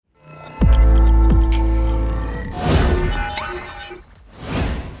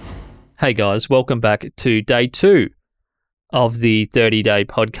Hey guys, welcome back to day 2 of the 30-day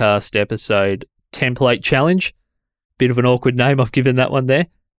podcast episode template challenge. Bit of an awkward name I've given that one there.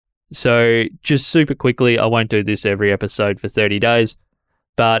 So just super quickly, I won't do this every episode for 30 days,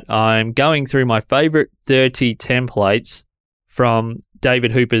 but I'm going through my favorite 30 templates from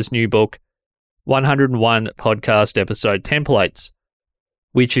David Hooper's new book, 101 Podcast Episode Templates,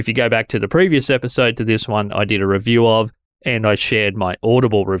 which if you go back to the previous episode to this one, I did a review of, and I shared my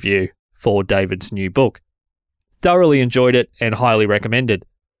Audible review for David's new book. Thoroughly enjoyed it and highly recommended.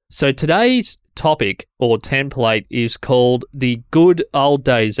 So today's topic or template is called the Good Old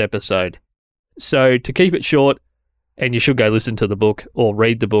Days episode. So to keep it short, and you should go listen to the book or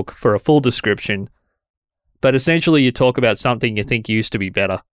read the book for a full description, but essentially you talk about something you think used to be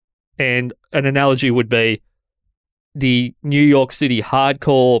better. And an analogy would be the New York City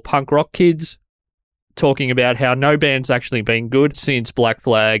hardcore punk rock kids talking about how no band's actually been good since Black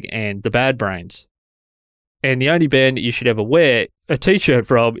Flag and the Bad Brains. And the only band that you should ever wear a t-shirt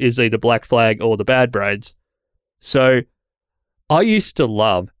from is either Black Flag or the Bad Brains. So I used to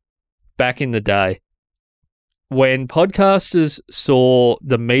love, back in the day, when podcasters saw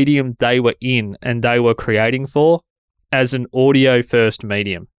the medium they were in and they were creating for as an audio-first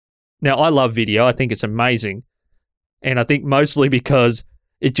medium. Now, I love video. I think it's amazing. And I think mostly because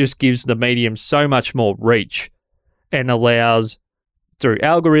it just gives the medium so much more reach and allows, through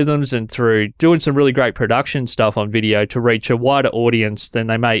algorithms and through doing some really great production stuff on video, to reach a wider audience than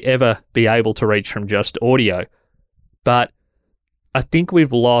they may ever be able to reach from just audio. But I think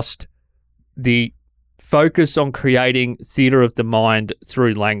we've lost the focus on creating theatre of the mind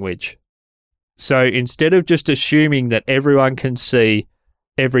through language. So instead of just assuming that everyone can see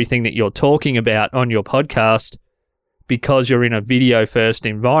everything that you're talking about on your podcast, because you're in a video-first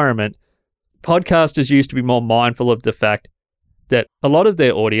environment, podcasters used to be more mindful of the fact that a lot of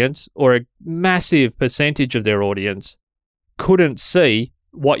their audience, or a massive percentage of their audience, couldn't see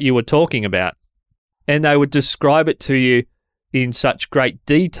what you were talking about. And they would describe it to you in such great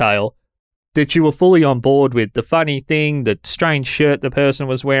detail that you were fully on board with the funny thing, the strange shirt the person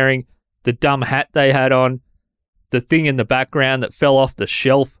was wearing, the dumb hat they had on, the thing in the background that fell off the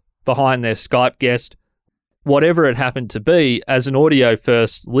shelf behind their Skype guest. Whatever it happened to be, as an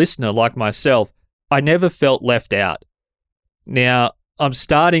audio-first listener like myself, I never felt left out. Now, I'm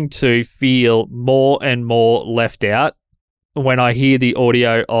starting to feel more and more left out when I hear the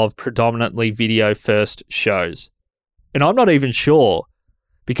audio of predominantly video-first shows. And I'm not even sure,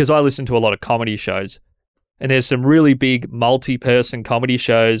 because I listen to a lot of comedy shows, and there's some really big multi-person comedy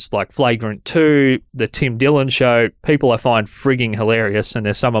shows like Flagrant 2, The Tim Dillon Show, people I find frigging hilarious, and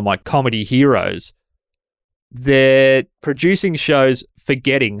they're some of my comedy heroes. They're producing shows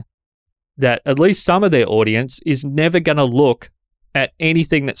forgetting that at least some of their audience is never going to look at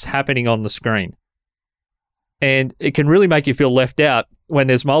anything that's happening on the screen. And it can really make you feel left out when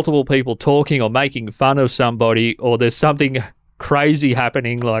there's multiple people talking or making fun of somebody, or there's something crazy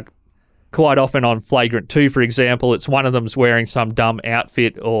happening, like quite often on Flagrant 2, for example, it's one of them's wearing some dumb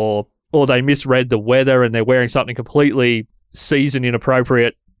outfit, or they misread the weather and they're wearing something completely season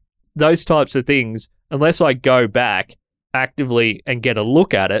inappropriate. Those types of things, unless I go back actively and get a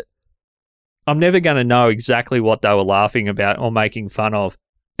look at it, I'm never going to know exactly what they were laughing about or making fun of.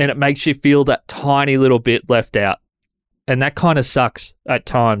 And it makes you feel that tiny little bit left out. And that kind of sucks at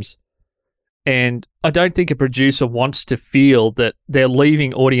times. And I don't think a producer wants to feel that they're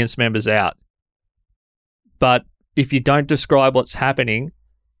leaving audience members out. But if you don't describe what's happening,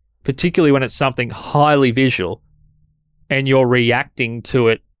 particularly when it's something highly visual, and you're reacting to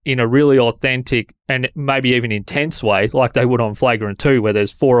it in a really authentic and maybe even intense way, like they would on Flagrant 2, where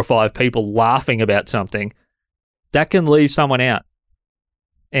there's 4 or 5 people laughing about something, that can leave someone out.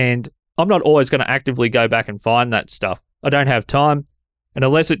 And I'm not always going to actively go back and find that stuff. I don't have time. And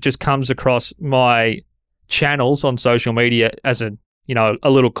unless it just comes across my channels on social media as a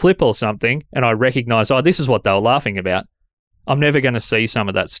little clip or something, and I recognize, this is what they were laughing about, I'm never going to see some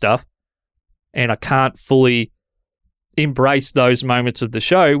of that stuff. And I can't fully embrace those moments of the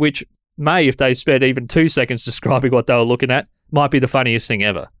show, which may, if they spent even 2 seconds describing what they were looking at, might be the funniest thing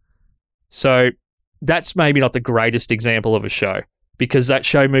ever. So that's maybe not the greatest example of a show, because that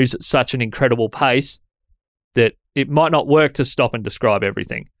show moves at such an incredible pace that it might not work to stop and describe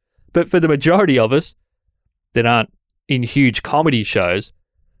everything. But for the majority of us that aren't in huge comedy shows,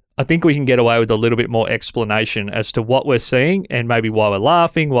 I think we can get away with a little bit more explanation as to what we're seeing and maybe why we're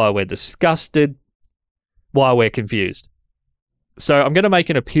laughing, why we're disgusted, why we're confused. So I'm going to make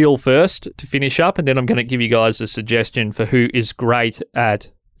an appeal first to finish up, and then I'm going to give you guys a suggestion for who is great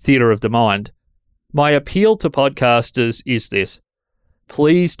at theatre of the mind. My appeal to podcasters is this.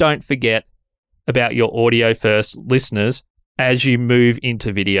 please don't forget about your audio first listeners as you move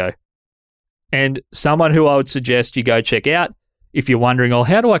into video. And someone who I would suggest you go check out, if you're wondering, oh,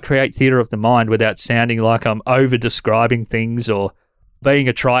 how do I create theatre of the mind without sounding like I'm over-describing things or being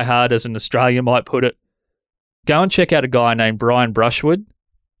a tryhard, as an Australian might put it, go and check out a guy named Brian Brushwood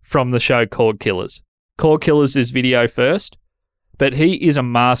from the show Cord Killers. Cord Killers is video first, but he is a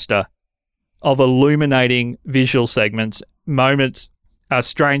master of illuminating visual segments, moments,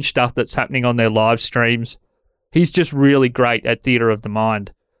 strange stuff that's happening on their live streams. He's just really great at theatre of the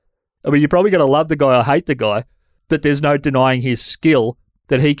mind. I mean, you're probably going to love the guy or hate the guy, but there's no denying his skill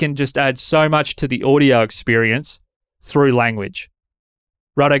that he can just add so much to the audio experience through language.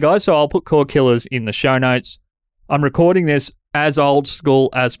 Righto, guys, so I'll put Cord Killers in the show notes. I'm recording this as old school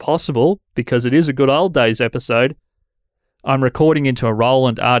as possible because it is a good old days episode. I'm recording into a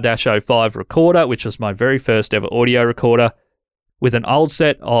Roland R-05 recorder, which was my very first ever audio recorder, with an old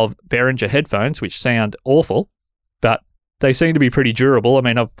set of Behringer headphones, which sound awful, but they seem to be pretty durable. I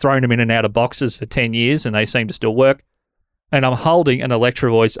mean, I've thrown them in and out of boxes for 10 years and they seem to still work. And I'm holding an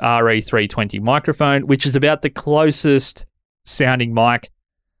Electro Voice RE320 microphone, which is about the closest sounding mic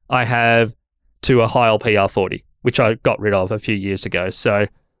I have to a Heil PR40, which I got rid of a few years ago. So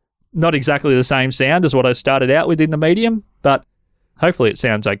not exactly the same sound as what I started out with in the medium, but hopefully it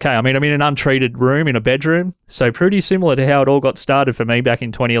sounds okay. I mean, I'm in an untreated room in a bedroom, so pretty similar to how it all got started for me back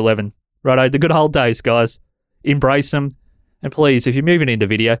in 2011. Righto, the good old days, guys. Embrace them. And please, if you're moving into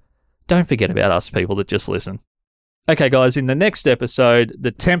video, don't forget about us people that just listen. Okay, guys, in the next episode,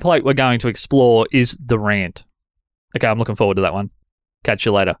 the template we're going to explore is the rant. Okay, I'm looking forward to that one. Catch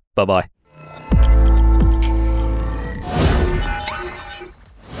you later. Bye-bye.